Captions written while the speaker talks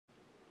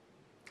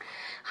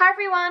Hi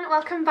everyone,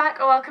 welcome back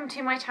or welcome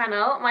to my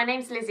channel. My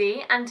name's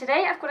Lizzie and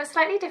today I've got a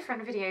slightly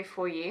different video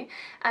for you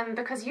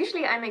because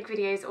usually I make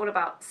videos all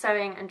about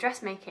sewing and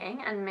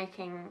dressmaking and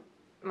making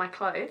my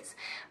clothes,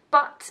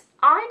 but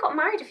I got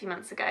married a few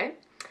months ago.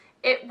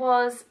 It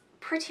was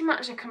pretty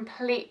much a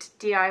complete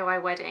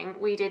DIY wedding.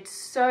 We did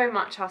so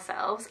much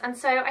ourselves, and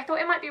so I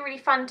thought it might be really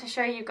fun to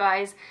show you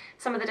guys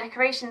some of the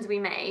decorations we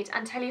made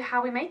and tell you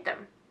how we made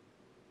them.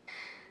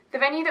 The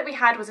venue that we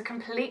had was a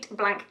complete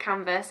blank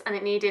canvas and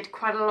it needed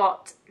quite a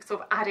lot sort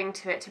of adding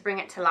to it to bring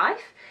it to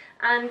life.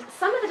 And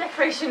some of the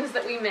decorations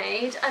that we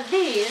made are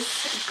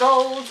these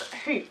gold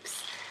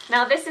hoops.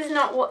 Now this is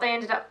not what they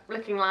ended up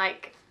looking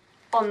like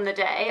on the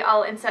day.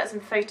 I'll insert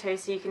some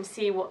photos so you can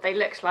see what they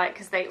looked like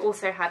because they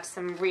also had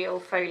some real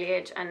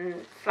foliage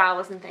and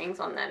flowers and things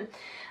on them.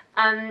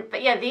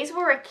 But yeah, these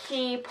were a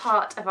key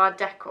part of our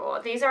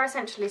decor. These are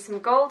essentially some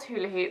gold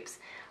hula hoops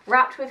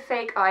wrapped with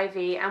fake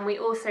ivy, and we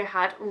also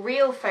had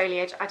real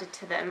foliage added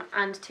to them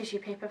and tissue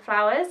paper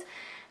flowers.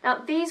 Now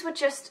these were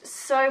just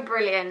so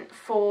brilliant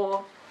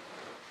for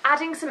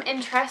adding some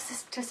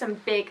interest to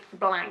some big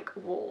blank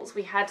walls.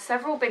 We had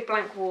several big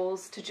blank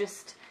walls that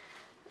just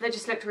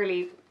looked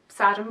really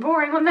sad and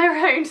boring on their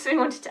own, so we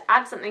wanted to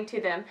add something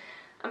to them.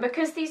 And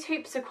because these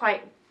hoops are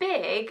quite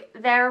big,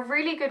 they're a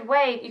really good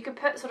way. You could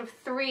put sort of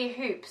 3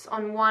 hoops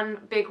on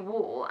one big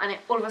wall and it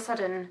all of a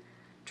sudden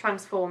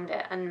transformed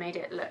it and made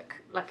it look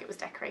like it was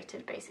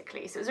decorated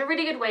basically. So it was a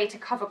really good way to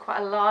cover quite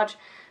a large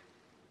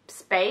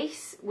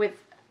space with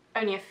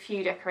only a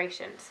few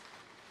decorations.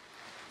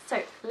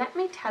 So let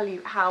me tell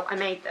you how I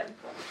made them.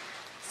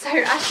 So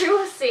as you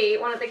will see,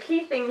 one of the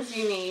key things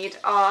you need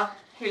are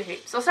hula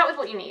hoops. So I'll start with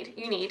what you need.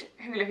 You need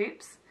hula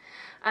hoops.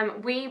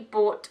 We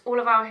bought all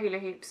of our hula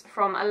hoops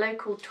from a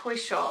local toy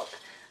shop.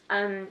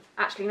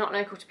 Actually not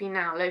local to me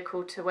now,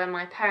 local to where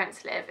my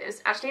parents live. It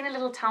was actually in a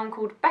little town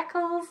called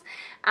Beccles,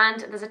 and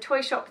there's a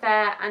toy shop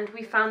there and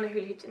we found the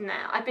hula hoops in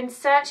there. I've been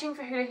searching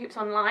for hula hoops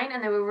online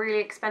and they were really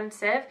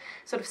expensive,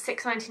 sort of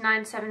 $6.99,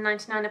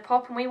 $7.99 a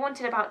pop, and we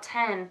wanted about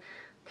 10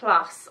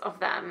 plus of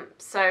them.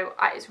 So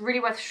it's really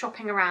worth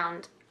shopping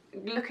around.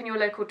 Look in your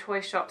local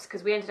toy shops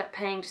because we ended up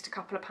paying just a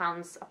couple of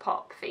pounds a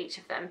pop for each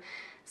of them.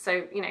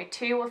 So, you know,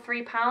 £2 or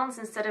 £3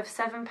 instead of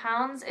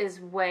 £7 is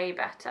way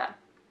better.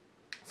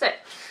 So,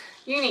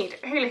 you need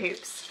hula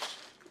hoops,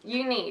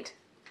 you need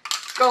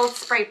gold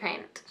spray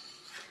paint,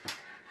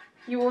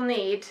 you will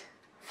need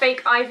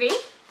fake ivy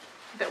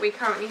that we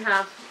currently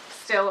have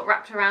still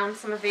wrapped around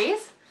some of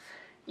these.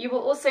 You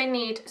will also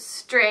need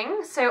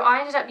string, so I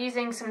ended up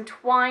using some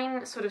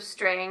twine sort of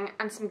string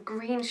and some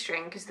green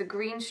string because the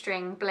green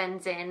string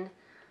blends in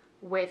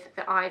with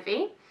the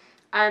ivy.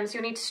 So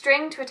you'll need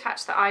string to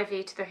attach the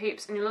ivy to the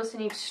hoops, and you'll also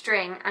need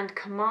string and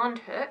command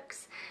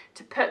hooks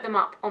to put them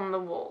up on the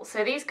wall.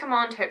 So these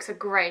command hooks are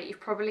great, you've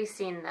probably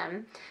seen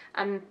them.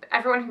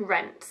 Everyone who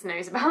rents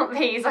knows about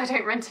these. I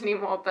don't rent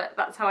anymore, but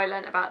that's how I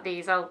learnt about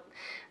these. I'll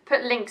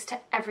put links to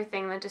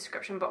everything in the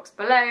description box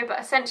below,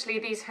 but essentially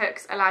these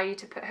hooks allow you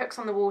to put hooks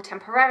on the wall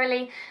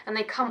temporarily and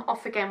they come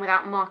off again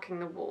without marking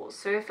the walls.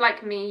 So if,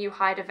 like me, you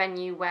hired a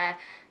venue where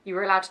you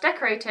were allowed to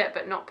decorate it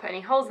but not put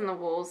any holes in the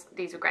walls,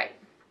 these are great.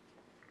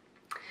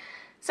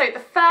 So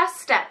the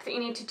first step that you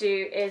need to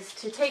do is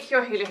to take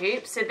your hula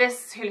hoop. So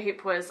this hula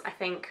hoop was, I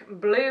think,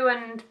 blue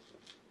and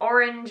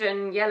orange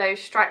and yellow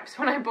stripes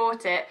when I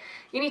bought it.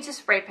 You need to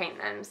spray paint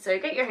them. So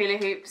get your hula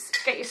hoops,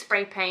 get your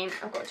spray paint.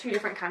 I've got 2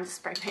 different kinds of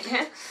spray paint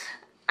here.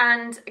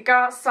 And go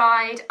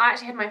outside. I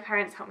actually had my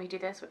parents help me do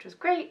this, which was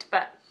great.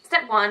 But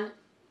step 1,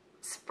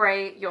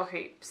 spray your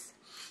hoops.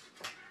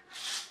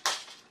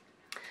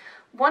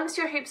 Once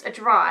your hoops are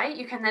dry,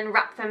 you can then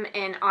wrap them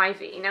in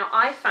ivy. Now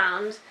I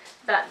found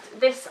that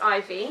this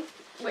ivy,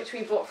 which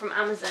we bought from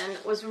Amazon,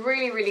 was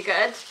really, really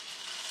good.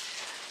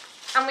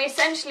 And we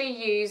essentially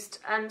used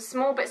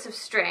small bits of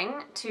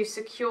string to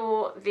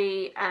secure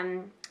the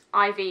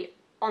ivy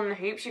on the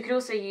hoops. You could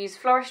also use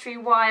floristry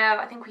wire.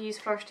 I think we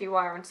used floristry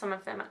wire on some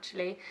of them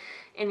actually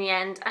in the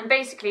end. And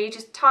basically you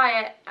just tie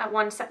it at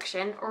one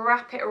section,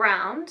 wrap it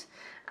around,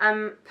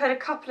 put a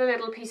couple of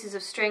little pieces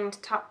of string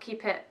to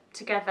keep it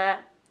together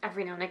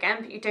every now and again,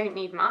 but you don't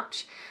need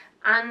much.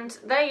 And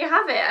there you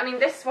have it. I mean,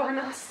 this one,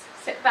 I'll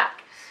sit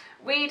back.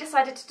 We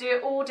decided to do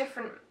it all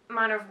different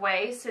manner of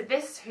ways. So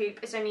this hoop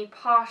is only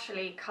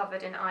partially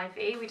covered in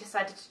ivy. We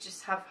decided to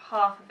just have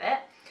half of it.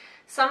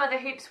 Some of the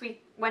hoops we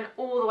went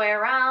all the way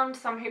around,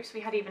 some hoops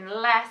we had even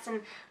less,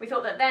 and we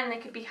thought that then they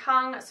could be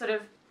hung at sort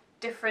of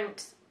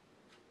different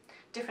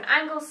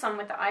angles, some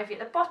with the ivy at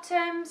the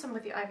bottom, some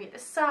with the ivy at the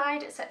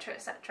side, etc,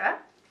 etc.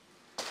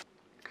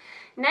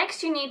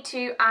 Next you need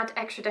to add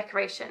extra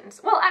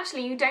decorations. Well,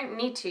 actually you don't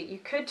need to. You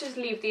could just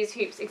leave these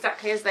hoops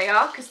exactly as they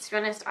are, because to be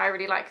honest I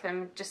really like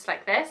them just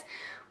like this.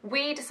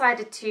 We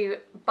decided to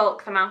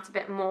bulk them out a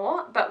bit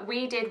more, but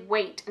we did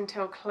wait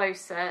until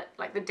closer,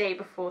 like the day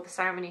before the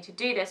ceremony, to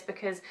do this,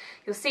 because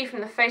you'll see from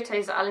the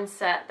photos that I'll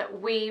insert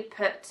that we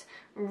put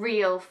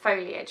real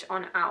foliage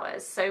on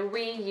ours. So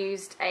we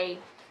used a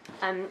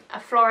a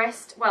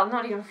florist, well,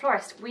 not even a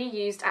florist, we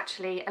used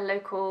actually a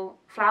local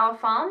flower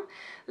farm,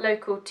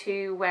 local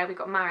to where we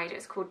got married.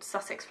 It's called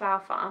Sussex Flower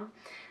Farm,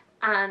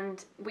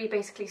 and we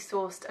basically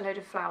sourced a load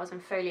of flowers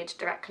and foliage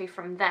directly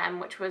from them,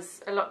 which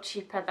was a lot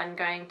cheaper than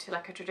going to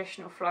like a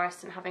traditional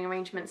florist and having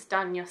arrangements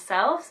done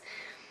yourselves.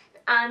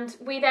 And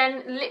we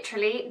then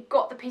literally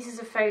got the pieces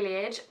of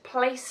foliage,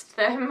 placed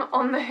them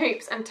on the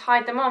hoops and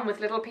tied them on with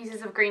little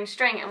pieces of green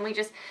string, and we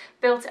just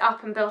built it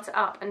up and built it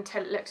up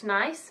until it looked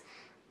nice.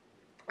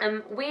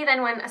 We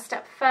then went a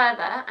step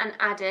further and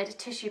added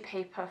tissue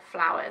paper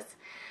flowers.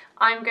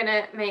 I'm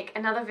gonna make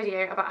another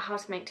video about how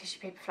to make tissue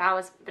paper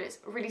flowers, but it's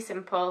really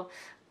simple,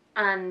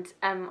 and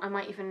I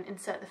might even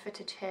insert the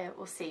footage here,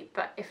 we'll see,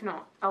 but if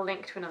not, I'll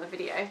link to another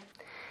video.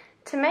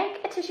 To make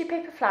a tissue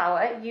paper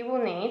flower, you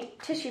will need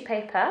tissue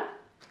paper,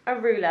 a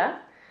ruler,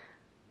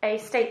 a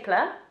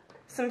stapler,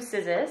 some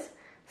scissors,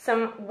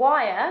 some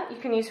wire. You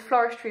can use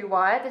floristry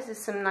wire. This is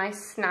some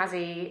nice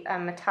snazzy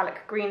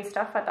metallic green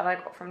stuff that I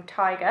got from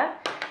Tiger.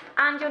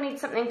 And you'll need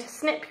something to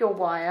snip your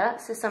wire,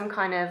 so some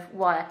kind of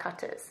wire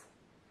cutters.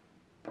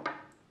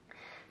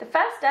 The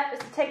first step is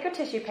to take your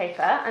tissue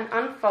paper and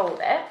unfold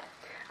it,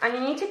 and you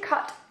need to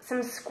cut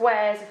some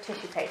squares of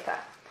tissue paper.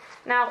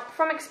 Now,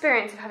 from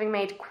experience of having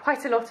made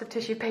quite a lot of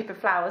tissue paper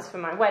flowers for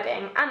my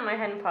wedding and my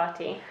hen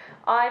party,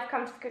 I've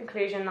come to the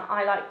conclusion that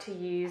I like to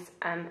use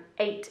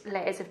 8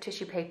 layers of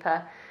tissue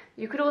paper.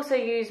 You could also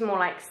use more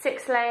like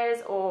 6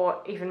 layers,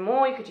 or even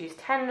more, you could use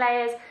 10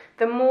 layers.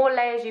 The more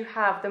layers you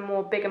have, the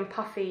more big and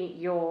puffy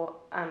your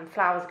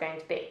flower is going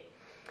to be.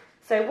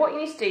 So what you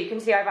need to do, you can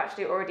see I've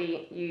actually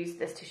already used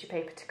this tissue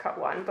paper to cut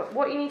one, but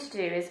what you need to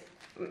do is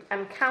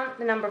count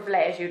the number of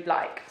layers you'd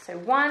like. So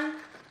 1,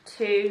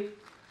 2,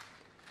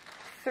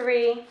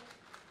 3,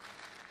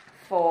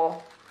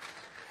 4,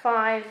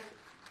 5,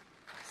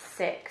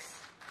 6,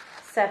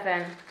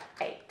 7,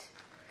 8.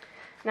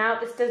 Now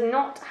this does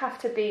not have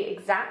to be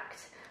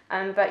exact,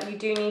 but you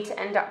do need to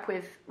end up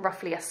with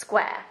roughly a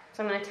square.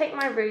 So I'm going to take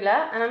my ruler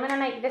and I'm going to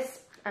make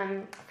this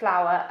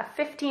flower a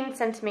 15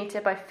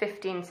 centimetre by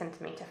 15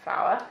 centimetre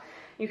flower.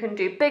 You can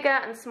do bigger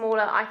and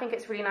smaller. I think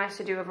it's really nice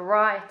to do a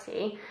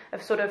variety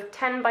of sort of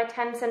 10 by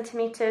 10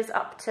 centimetres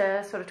up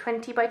to sort of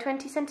 20 by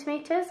 20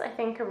 centimetres. I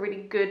think are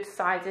really good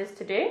sizes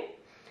to do.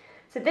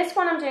 So this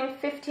one I'm doing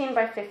 15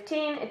 by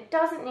 15. It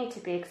doesn't need to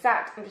be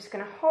exact. I'm just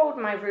going to hold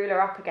my ruler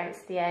up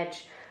against the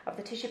edge of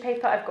the tissue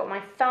paper. I've got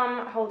my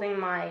thumb holding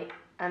my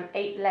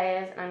 8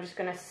 layers, and I'm just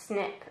going to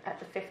snip at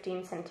the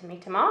 15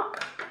 centimetre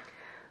mark.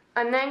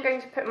 I'm then going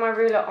to put my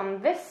ruler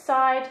on this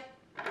side,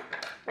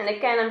 and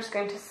again I'm just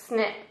going to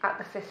snip at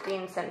the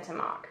 15 centimetre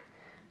mark.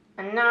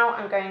 And now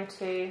I'm going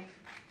to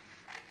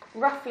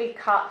roughly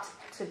cut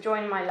to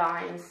join my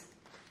lines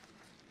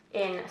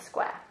in a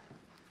square.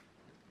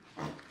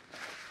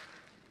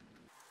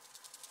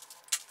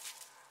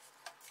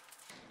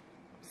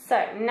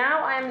 So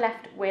now I am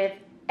left with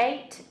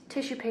 8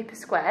 tissue paper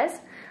squares,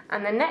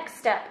 and the next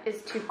step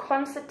is to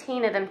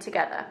concertina them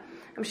together.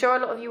 I'm sure a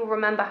lot of you will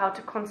remember how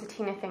to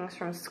concertina things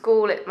from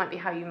school. It might be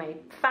how you made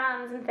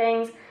fans and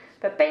things,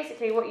 but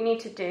basically what you need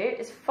to do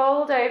is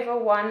fold over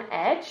one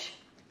edge,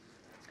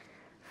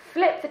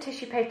 flip the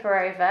tissue paper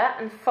over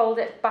and fold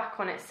it back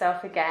on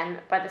itself again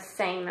by the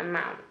same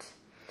amount.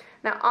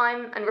 Now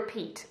and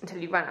repeat until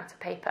you run out of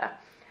paper.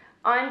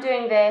 I'm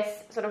doing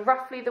this sort of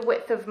roughly the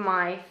width of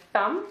my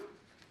thumb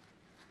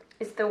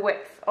is the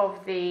width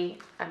of the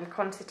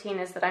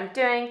concertinas that I'm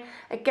doing.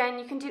 Again,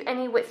 you can do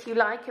any width you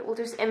like. It will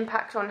just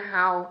impact on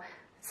how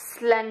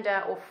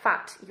slender or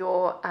fat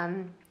your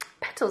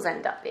petals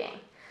end up being.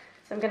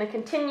 So I'm going to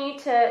continue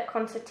to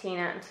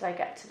concertina until I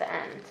get to the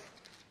end.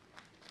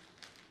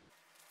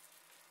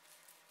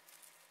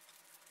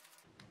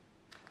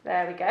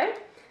 There we go.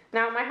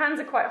 Now my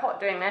hands are quite hot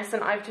doing this,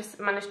 and I've just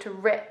managed to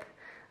rip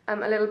a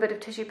little bit of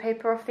tissue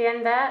paper off the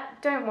end there.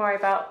 Don't worry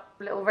about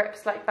little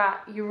rips like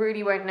that. You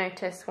really won't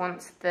notice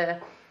once the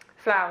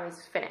flower is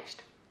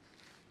finished.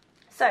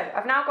 So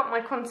I've now got my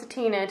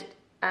concertinaed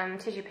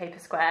tissue paper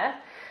square.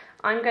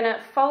 I'm going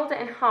to fold it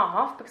in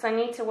half because I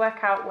need to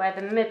work out where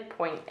the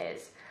midpoint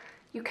is.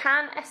 You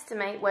can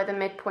estimate where the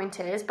midpoint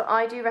is, but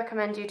I do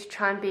recommend you to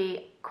try and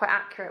be quite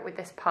accurate with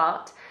this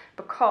part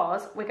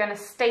because we're going to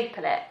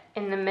staple it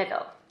in the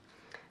middle.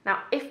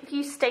 Now, if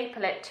you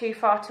staple it too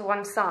far to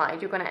one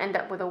side, you're going to end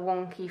up with a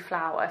wonky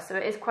flower. So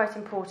it is quite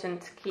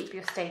important to keep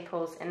your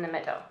staples in the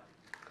middle.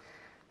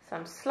 So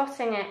I'm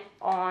slotting it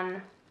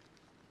on,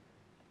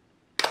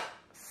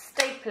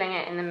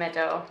 stapling it in the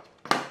middle,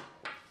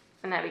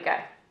 and there we go.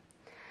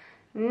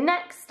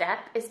 Next step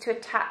is to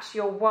attach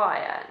your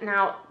wire.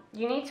 Now,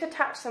 you need to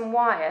attach some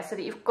wire so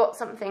that you've got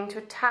something to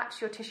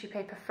attach your tissue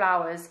paper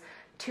flowers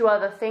to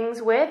other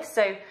things with.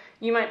 So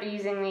you might be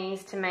using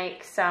these to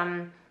make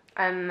some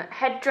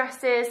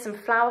headdresses, some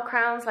flower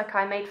crowns like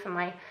I made for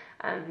my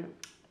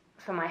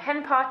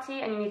hen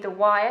party, and you need the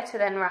wire to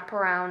then wrap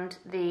around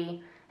the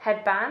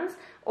headbands.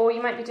 Or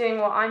you might be doing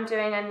what I'm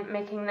doing and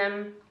making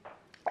them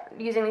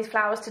using these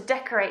flowers to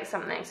decorate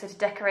something, so to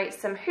decorate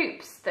some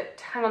hoops that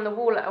hang on the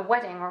wall at a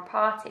wedding or a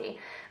party,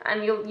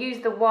 and you'll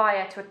use the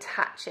wire to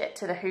attach it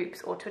to the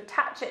hoops or to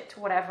attach it to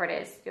whatever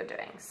it is you're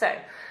doing. So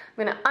I'm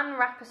going to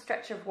unwrap a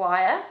stretch of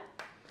wire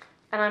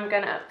and I'm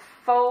going to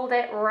fold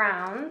it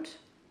round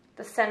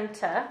the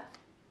centre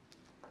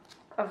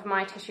of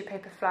my tissue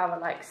paper flower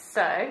like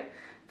so.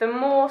 The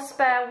more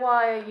spare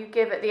wire you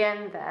give at the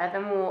end there,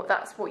 the more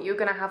that's what you're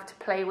going to have to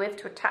play with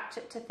to attach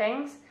it to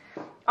things.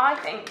 I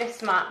think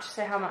this much,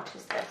 so how much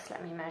is this?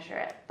 Let me measure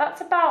it.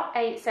 That's about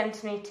 8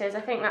 centimetres.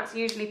 I think that's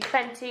usually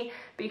plenty,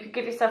 but you could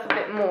give yourself a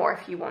bit more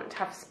if you want to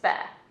have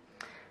spare.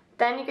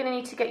 Then you're going to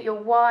need to get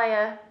your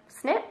wire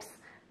snips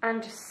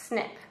and just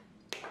snip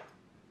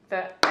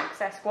the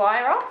excess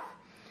wire off.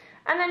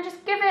 And then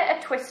just give it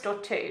a twist or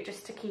two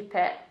just to keep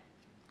it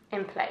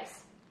in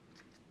place.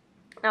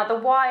 Now the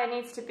wire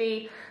needs to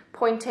be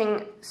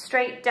pointing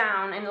straight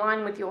down in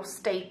line with your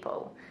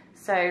staple,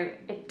 so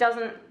it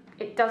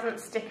doesn't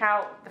stick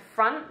out the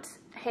front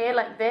here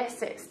like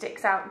this, it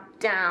sticks out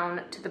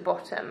down to the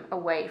bottom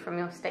away from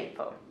your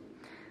staple,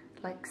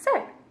 like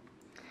so.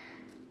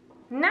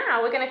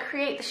 Now we're going to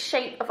create the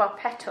shape of our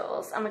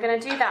petals, and we're going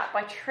to do that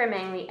by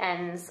trimming the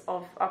ends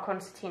of our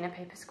concertina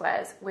paper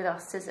squares with our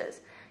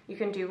scissors. You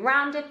can do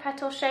rounded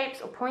petal shapes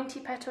or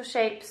pointy petal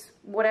shapes,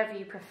 whatever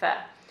you prefer.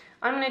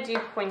 I'm going to do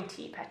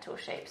pointy petal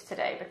shapes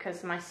today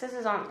because my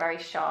scissors aren't very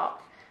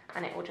sharp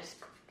and it will just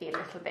be a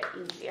little bit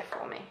easier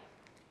for me.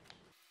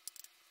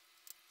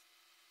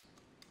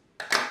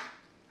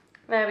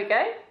 There we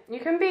go. You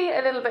can be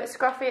a little bit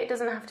scruffy, it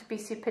doesn't have to be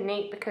super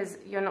neat because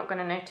you're not going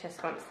to notice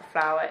once the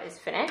flower is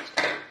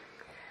finished.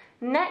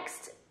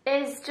 Next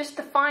is just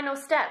the final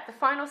step. The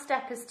final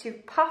step is to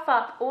puff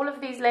up all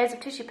of these layers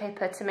of tissue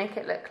paper to make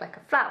it look like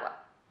a flower.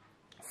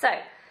 So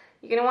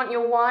you're going to want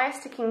your wire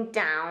sticking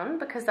down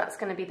because that's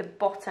going to be the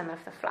bottom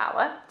of the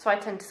flower. So I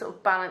tend to sort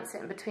of balance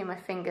it in between my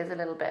fingers a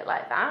little bit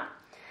like that.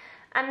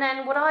 And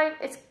then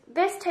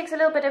this takes a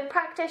little bit of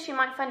practice. You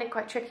might find it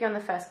quite tricky on the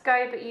first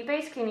go, but you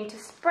basically need to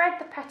spread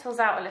the petals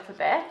out a little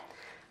bit,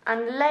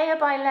 and layer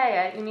by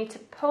layer you need to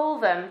pull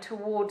them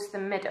towards the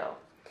middle.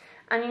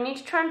 And you need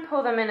to try and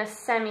pull them in a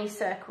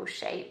semicircle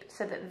shape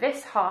so that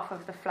this half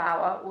of the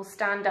flower will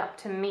stand up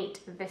to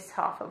meet this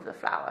half of the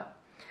flower.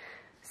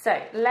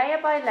 So layer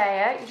by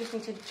layer, you just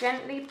need to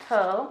gently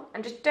pull,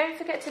 and just don't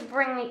forget to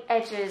bring the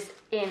edges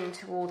in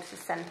towards the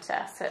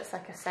centre so it's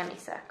like a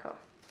semicircle.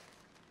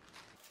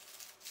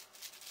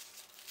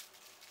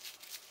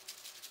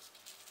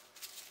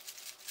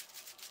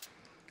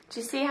 Do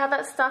you see how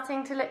that's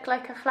starting to look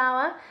like a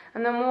flower?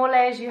 And the more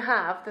layers you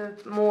have, the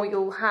more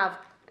you'll have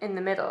in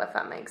the middle, if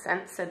that makes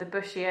sense. So the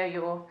bushier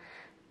your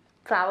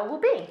flower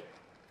will be.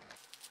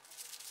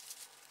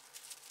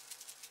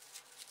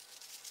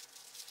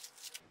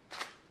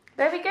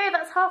 There we go,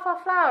 that's half our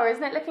flower.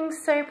 Isn't it looking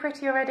so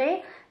pretty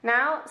already?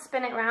 Now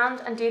spin it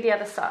round and do the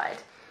other side.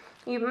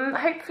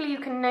 Hopefully you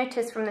can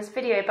notice from this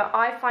video, but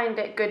I find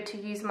it good to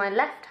use my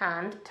left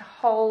hand to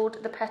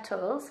hold the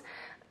petals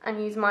and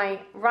use my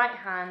right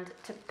hand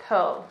to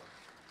pull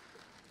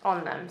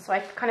on them. So I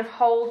kind of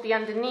hold the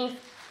underneath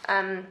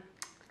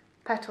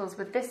petals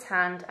with this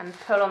hand and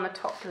pull on the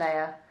top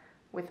layer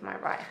with my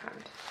right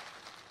hand.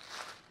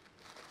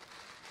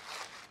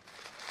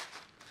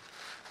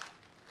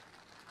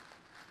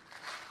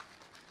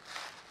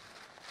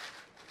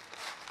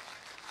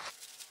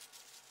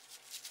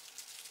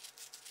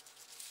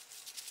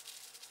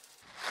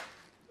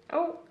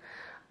 Oh,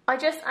 I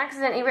just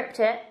accidentally ripped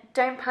it.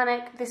 Don't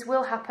panic, this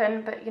will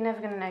happen, but you're never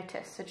going to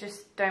notice, so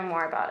just don't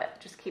worry about it,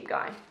 just keep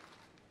going.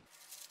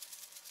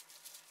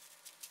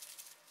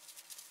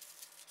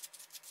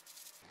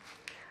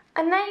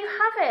 And there you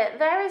have it,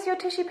 there is your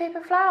tissue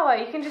paper flower.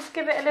 You can just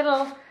give it a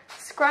little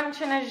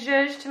scrunch and a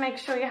zhuzh to make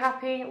sure you're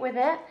happy with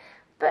it.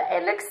 But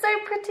it looks so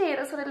pretty,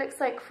 that's what it looks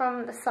like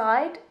from the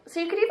side.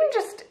 So you could even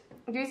just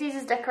use these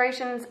as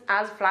decorations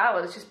as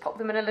flowers, just pop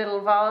them in a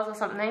little vase or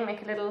something,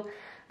 make a little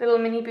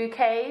mini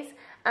bouquets.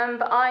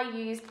 But I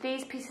used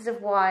these pieces of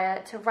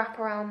wire to wrap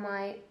around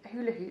my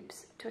hula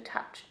hoops to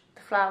attach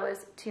the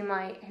flowers to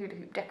my hula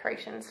hoop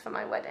decorations for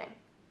my wedding.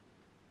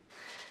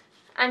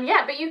 And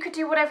yeah, but you could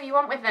do whatever you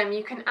want with them.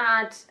 You can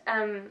add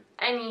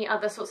any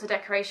other sorts of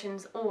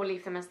decorations or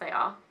leave them as they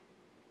are.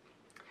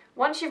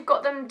 Once you've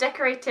got them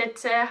decorated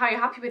to how you're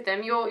happy with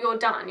them, you're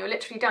done, you're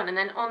literally done. And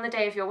then on the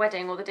day of your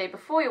wedding or the day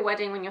before your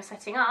wedding when you're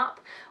setting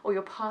up, or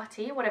your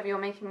party, whatever you're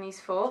making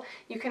these for,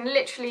 you can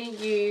literally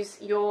use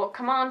your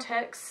command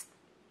hooks,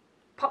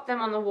 pop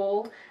them on the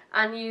wall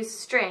and use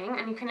string,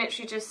 and you can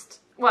literally just,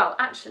 well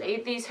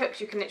actually these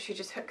hooks you can literally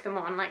just hook them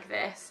on like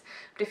this,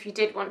 but if you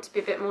did want to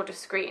be a bit more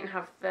discreet and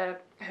have the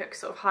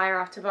hooks sort of higher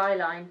out of eye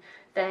line,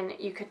 then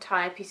you could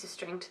tie a piece of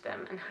string to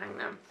them and hang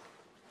them.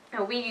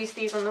 Now we use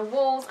these on the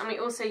walls, and we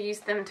also use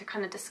them to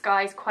kind of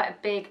disguise quite a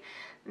big,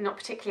 not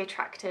particularly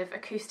attractive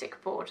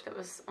acoustic board that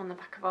was on the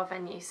back of our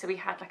venue. So we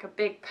had like a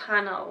big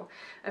panel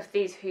of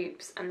these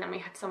hoops, and then we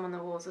had some on the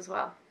walls as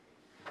well.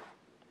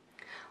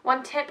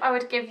 One tip I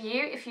would give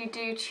you if you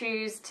do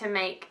choose to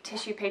make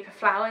tissue paper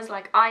flowers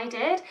like I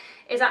did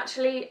is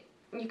actually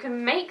you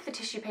can make the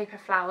tissue paper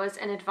flowers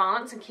in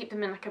advance and keep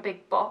them in like a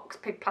big box,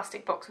 big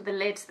plastic box with a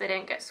lid so they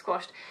don't get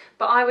squashed.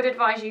 But I would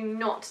advise you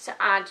not to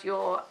add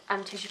your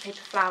tissue paper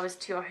flowers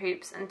to your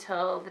hoops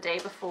until the day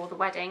before the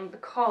wedding,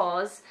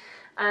 because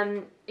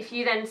if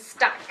you then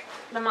stack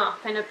them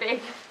up in a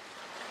big,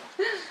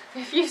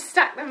 if you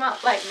stack them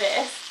up like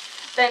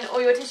this, then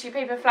all your tissue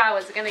paper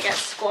flowers are going to get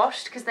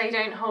squashed because they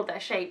don't hold their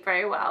shape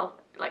very well.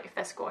 Like if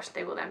they're squashed,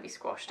 they will then be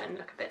squashed and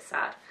look a bit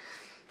sad.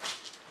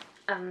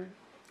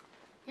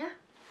 Yeah.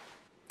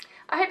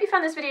 I hope you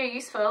found this video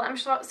useful. I'm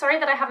sorry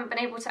that I haven't been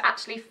able to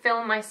actually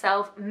film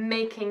myself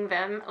making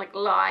them like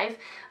live,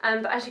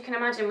 but as you can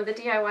imagine, with a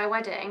DIY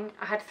wedding,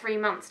 I had 3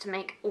 months to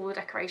make all the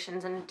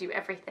decorations and do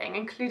everything,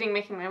 including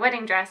making my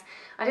wedding dress.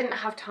 I didn't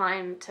have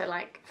time to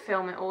like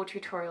film it all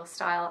tutorial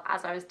style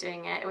as I was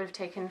doing it. It would have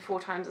taken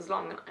 4 times as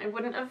long and I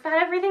wouldn't have had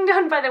everything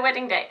done by the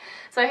wedding day.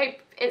 So I hope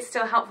it's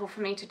still helpful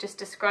for me to just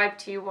describe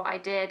to you what I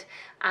did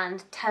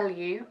and tell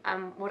you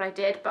what I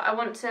did, but I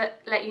want to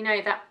let you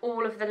know that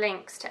all of the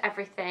links to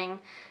everything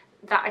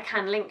that I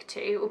can link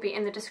to will be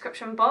in the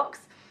description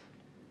box.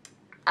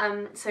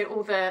 So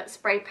all the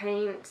spray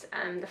paint,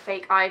 the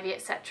fake ivy,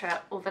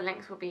 etc., all the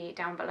links will be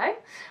down below.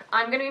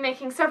 I'm going to be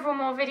making several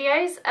more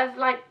videos of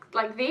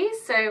like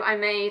these. So I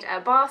made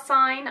a bar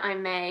sign, I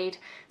made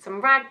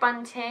some rag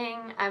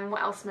bunting, and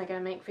what else am I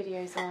going to make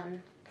videos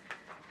on?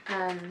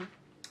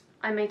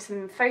 I made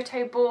some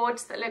photo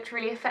boards that looked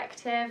really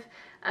effective,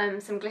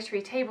 some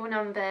glittery table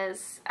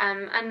numbers,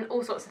 and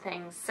all sorts of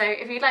things. So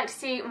if you'd like to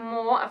see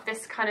more of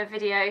this kind of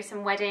video,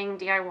 some wedding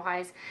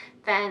DIYs,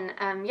 then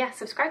yeah,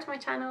 subscribe to my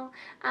channel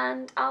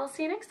and I'll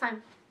see you next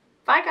time.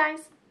 Bye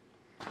guys!